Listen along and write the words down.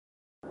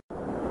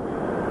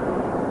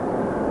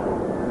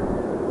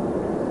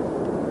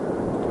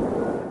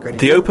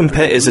The open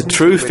pit is a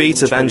true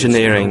feat of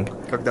engineering.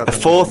 A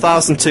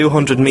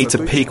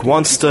 4,200-metre peak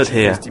once stood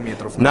here.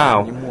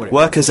 Now,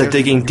 workers are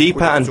digging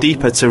deeper and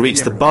deeper to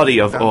reach the body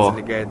of ore.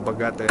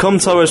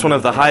 Kumtor is one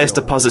of the highest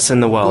deposits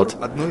in the world.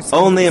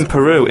 Only in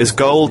Peru is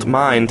gold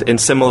mined in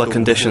similar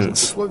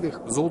conditions.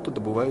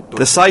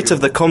 The sight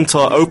of the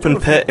Kumtor open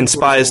pit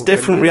inspires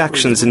different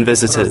reactions in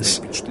visitors.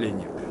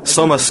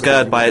 Some are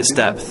scared by its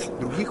depth,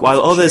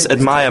 while others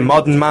admire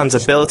modern man's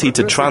ability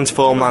to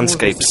transform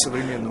landscapes,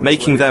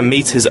 making them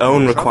meet his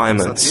own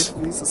requirements.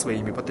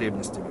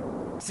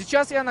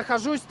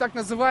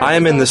 I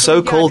am in the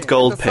so-called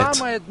gold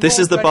pit. This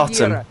is the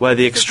bottom, where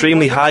the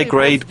extremely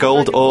high-grade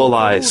gold ore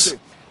lies.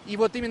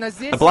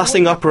 A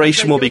blasting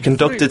operation will be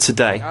conducted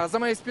today.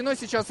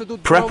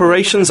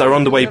 Preparations are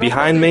underway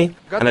behind me,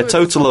 and a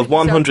total of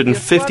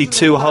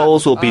 152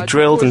 holes will be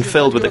drilled and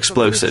filled with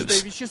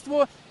explosives.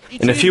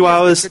 In a few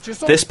hours,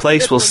 this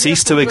place will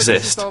cease to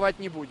exist.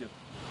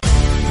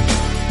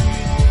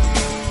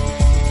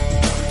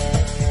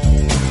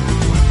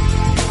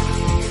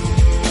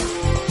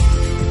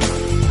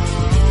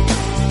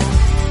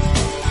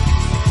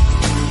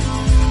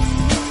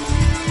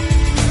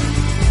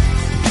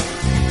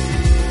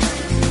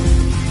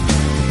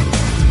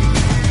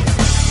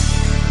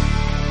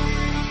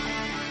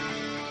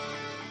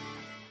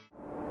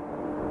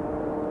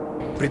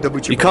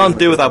 You can't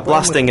do without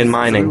blasting and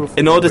mining.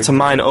 In order to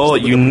mine ore,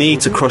 you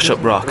need to crush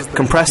up rock,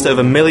 compressed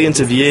over millions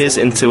of years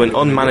into an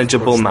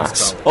unmanageable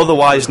mass.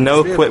 Otherwise,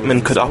 no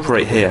equipment could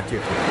operate here.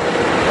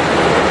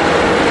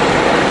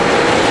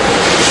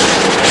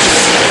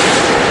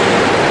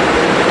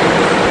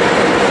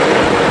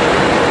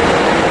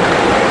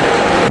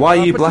 Why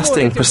are you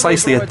blasting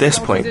precisely at this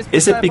point?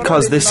 Is it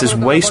because this is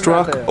waste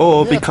rock,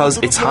 or because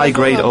it's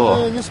high-grade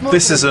ore?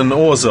 This is an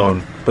ore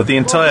zone, but the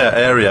entire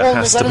area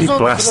has to be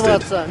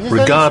blasted,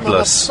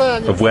 regardless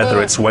of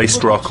whether it's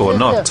waste rock or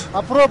not.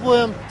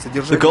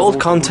 The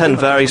gold content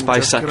varies by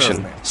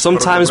section.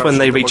 Sometimes when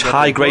they reach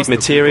high-grade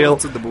material,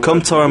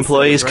 Kumtor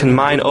employees can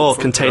mine ore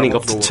containing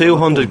up to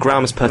 200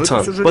 grams per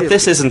ton. But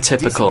this isn't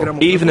typical.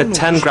 Even at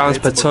 10 grams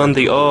per ton,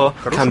 the ore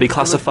can be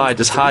classified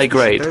as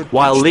high-grade,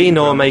 while lean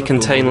ore may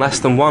contain less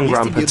than 1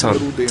 gram per ton.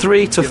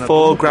 3 to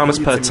 4 grams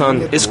per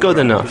ton is good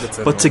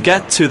enough. But to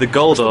get to the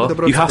gold ore,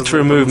 you have to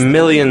remove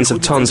millions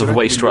of tons of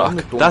waste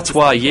rock. That's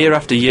why year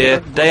after year,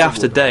 day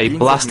after day,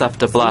 blast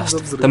after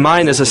blast, the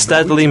miners are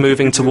steadily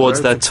moving towards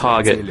their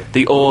target,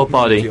 the ore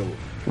body.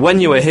 When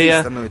you are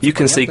here, you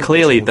can see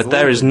clearly that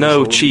there is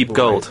no cheap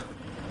gold.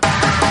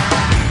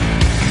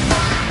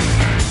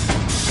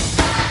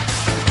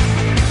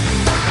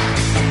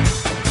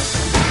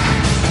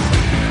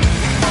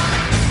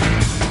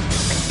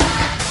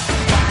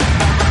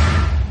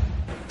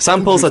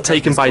 Samples are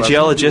taken by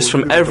geologists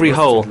from every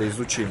hole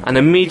and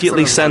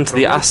immediately sent to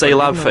the assay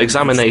lab for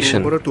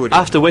examination,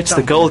 after which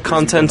the gold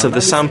content of the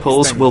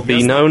samples will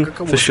be known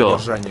for sure.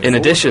 In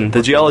addition,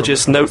 the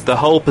geologists note the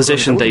hole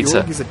position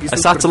data. A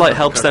satellite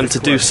helps them to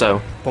do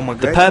so.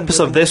 The purpose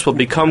of this will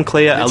become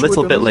clear a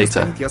little bit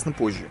later.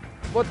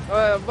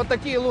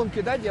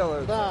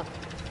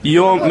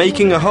 You're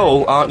making a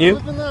hole, aren't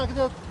you?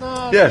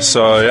 Yes,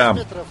 I am.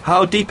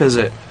 How deep is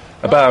it?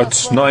 About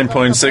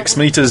 9.6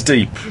 meters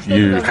deep.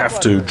 You have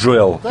to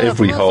drill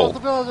every hole.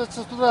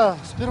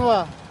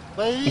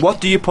 What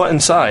do you put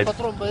inside?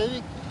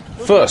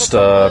 First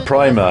a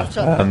primer,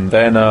 and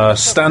then a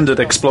standard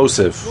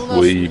explosive.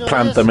 We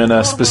plant them in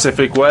a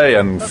specific way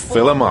and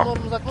fill them up.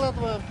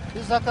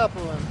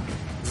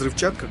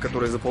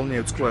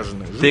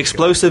 The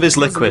explosive is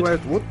liquid.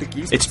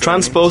 It's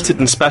transported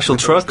in special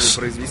trucks.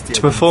 To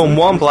perform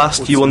one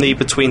blast, you will need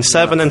between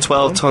 7 and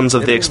 12 tons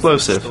of the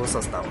explosive.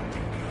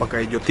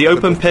 The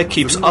open pit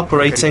keeps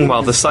operating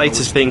while the site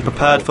is being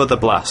prepared for the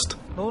blast.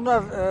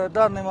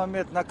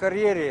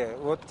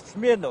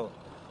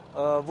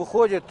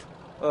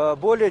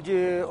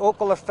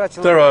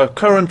 There are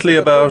currently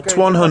about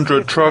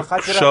 100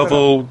 truck,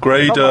 shovel,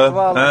 grader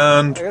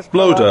and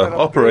loader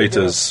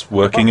operators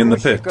working in the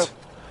pit.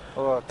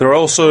 There are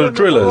also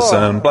drillers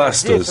and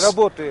blasters,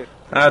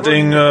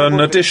 adding an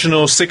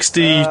additional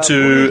 60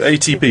 to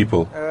 80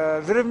 people.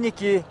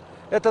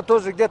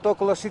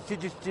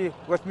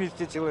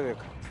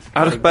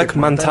 Arbek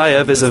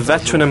Mantayev is a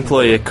veteran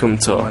employee at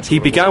Kumtor. He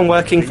began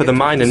working for the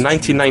mine in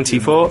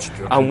 1994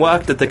 and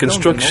worked at the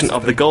construction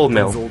of the gold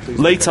mill.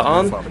 Later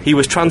on, he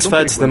was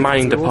transferred to the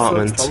mining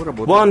department.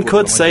 One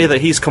could say that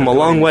he's come a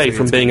long way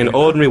from being an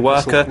ordinary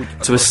worker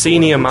to a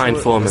senior mine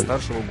foreman.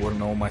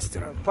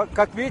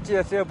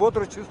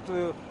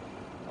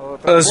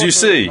 As you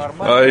see,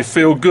 I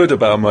feel good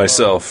about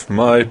myself,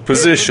 my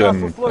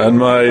position and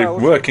my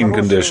working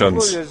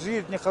conditions.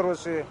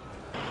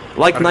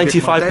 Like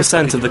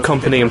 95% of the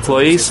company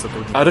employees,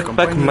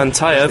 Arbek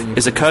Mantayev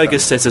is a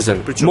Kyrgyz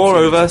citizen.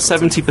 Moreover,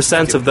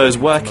 70% of those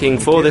working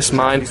for this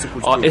mine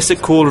are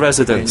Issyk-Kul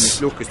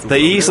residents.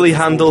 They easily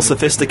handle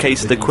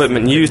sophisticated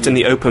equipment used in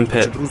the open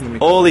pit.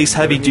 All these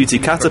heavy-duty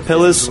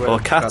caterpillars, or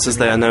cats as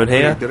they are known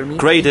here,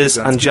 graders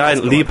and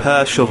giant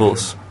Liebherr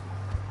shovels.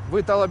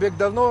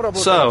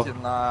 So,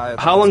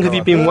 how long have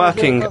you been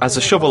working as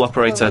a shovel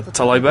operator,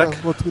 Talibek?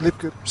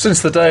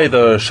 Since the day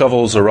the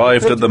shovels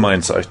arrived at the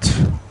mine site.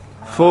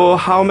 For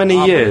how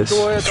many years?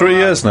 3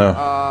 years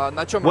now.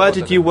 Where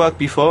did you work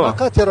before?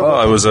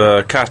 I was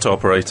a cat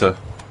operator.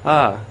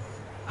 Ah.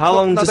 How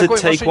long does it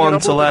take one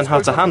to learn how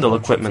to handle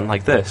equipment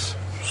like this?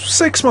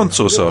 6 months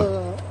or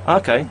so.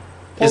 Okay.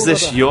 Is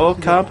this your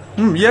cab?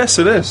 Yes,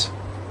 it is.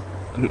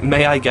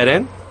 May I get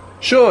in?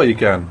 Sure, you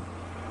can.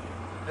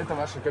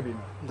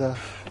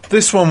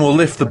 This one will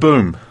lift the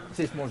boom.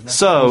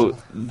 So,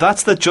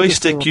 that's the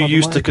joystick you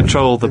use to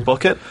control the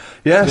bucket?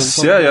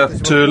 Yes, yeah,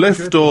 to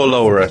lift or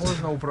lower it.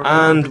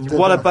 And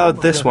what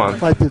about this one?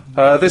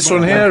 This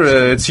one here,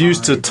 it's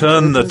used to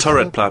turn the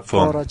turret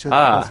platform.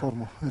 Ah,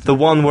 the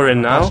one we're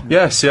in now?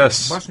 Yes.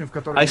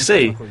 I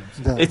see.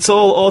 It's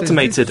all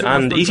automated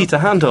and easy to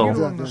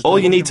handle. All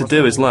you need to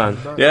do is learn.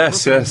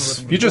 Yes,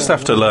 you just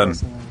have to learn.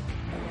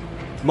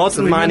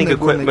 Modern mining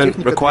equipment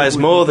requires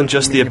more than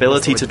just the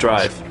ability to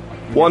drive.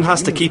 One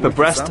has to keep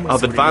abreast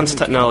of advanced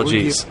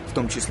technologies,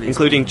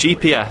 including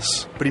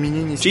GPS.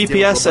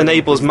 GPS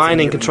enables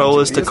mining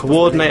controllers to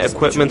coordinate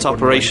equipment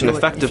operation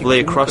effectively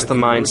across the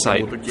mine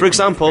site. For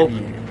example,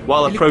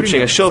 while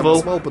approaching a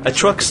shovel, a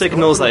truck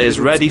signals that it is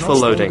ready for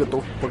loading.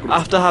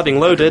 After having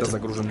loaded,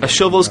 a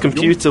shovel's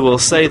computer will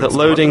say that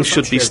loading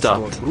should be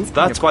stopped.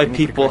 That's why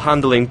people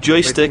handling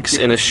joysticks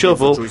in a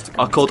shovel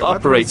are called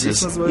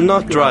operators,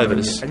 not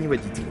drivers.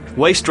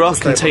 Waste rock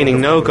containing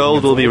no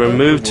gold will be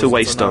removed to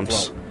waste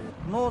dumps.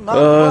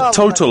 A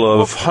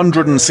total of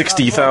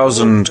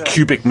 160,000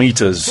 cubic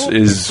meters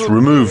is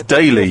removed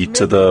daily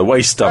to the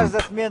waste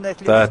dump.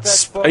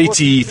 That's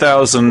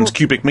 80,000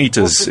 cubic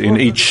meters in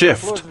each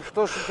shift,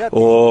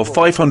 or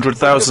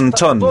 500,000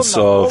 tons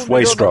of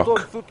waste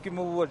rock.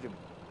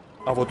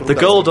 The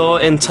gold ore,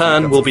 in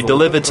turn, will be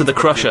delivered to the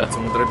crusher.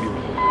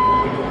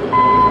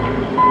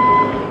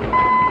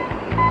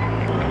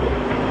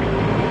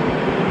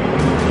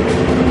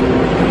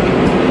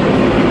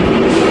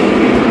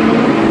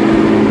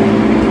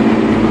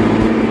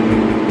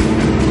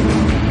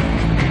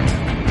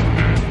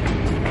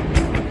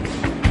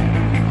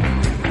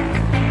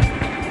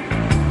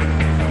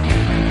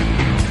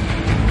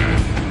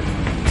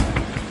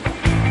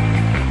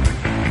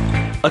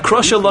 A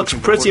crusher looks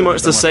pretty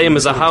much the same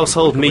as a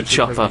household meat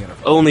chopper,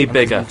 only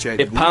bigger.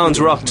 It pounds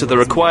rock to the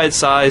required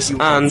size,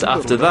 and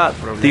after that,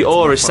 the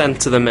ore is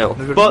sent to the mill.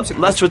 But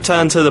let's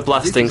return to the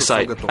blasting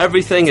site.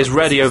 Everything is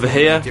ready over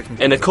here.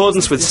 In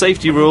accordance with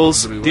safety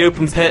rules, the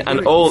open pit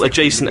and all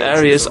adjacent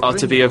areas are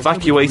to be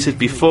evacuated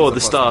before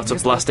the start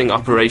of blasting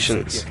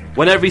operations.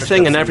 When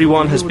everything and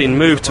everyone has been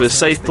moved to a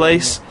safe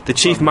place, the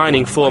chief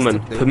mining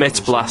foreman permits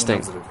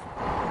blasting.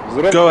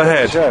 Go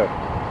ahead.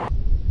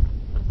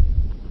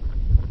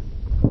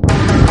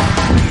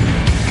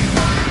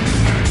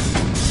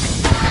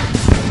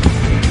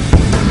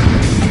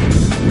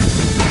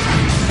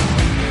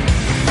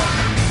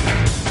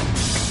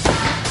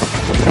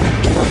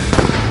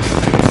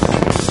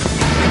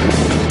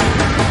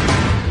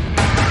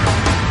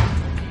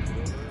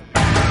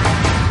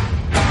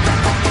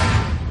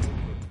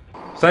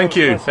 Thank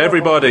you,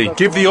 everybody.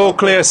 Give the all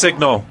clear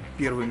signal.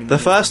 The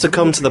first to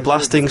come to the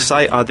blasting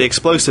site are the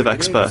explosive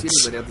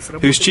experts,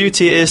 whose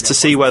duty it is to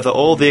see whether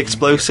all the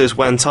explosives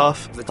went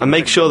off and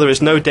make sure there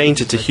is no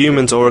danger to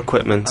humans or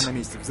equipment.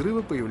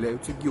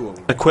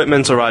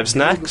 Equipment arrives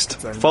next,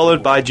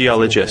 followed by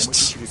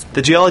geologists.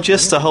 The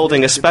geologists are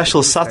holding a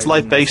special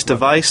satellite-based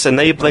device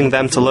enabling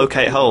them to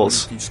locate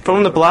holes.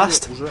 From the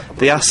blast,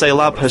 the assay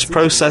lab has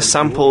processed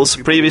samples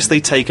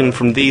previously taken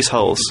from these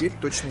holes.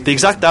 The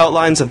exact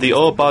outlines of the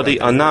ore body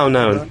are now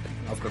known.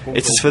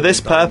 It is for this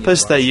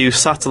purpose they use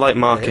satellite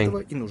marking.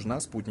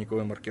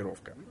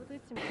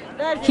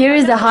 Here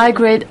is the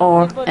high-grade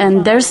ore,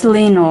 and there's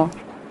lean ore.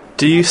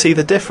 Do you see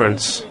the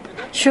difference?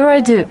 Sure I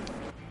do.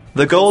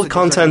 The gold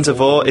content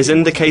of ore is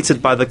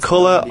indicated by the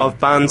colour of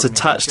bands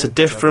attached to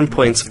different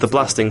points of the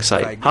blasting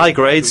site. High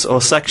grades,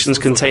 or sections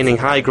containing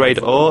high-grade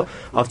ore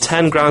of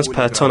 10 grams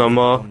per tonne or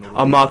more,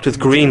 are marked with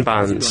green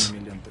bands.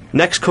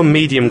 Next come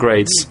medium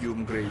grades,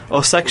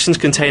 or sections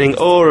containing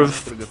ore of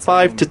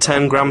 5 to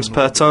 10 grams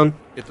per tonne.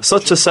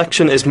 Such a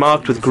section is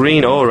marked with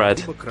green or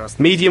red.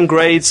 Medium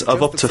grades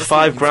of up to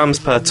 5 grams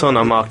per tonne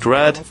are marked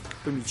red.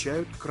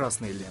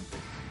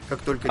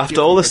 After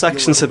all the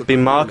sections have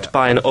been marked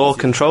by an ore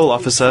control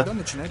officer,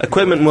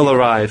 equipment will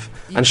arrive,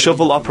 and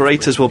shovel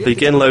operators will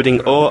begin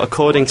loading ore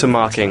according to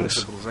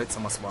markings.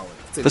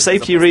 For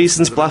safety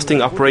reasons,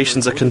 blasting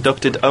operations are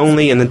conducted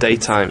only in the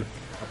daytime.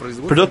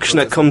 Production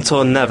at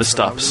Kumtor never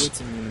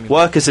stops.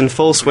 Work is in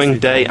full swing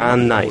day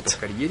and night.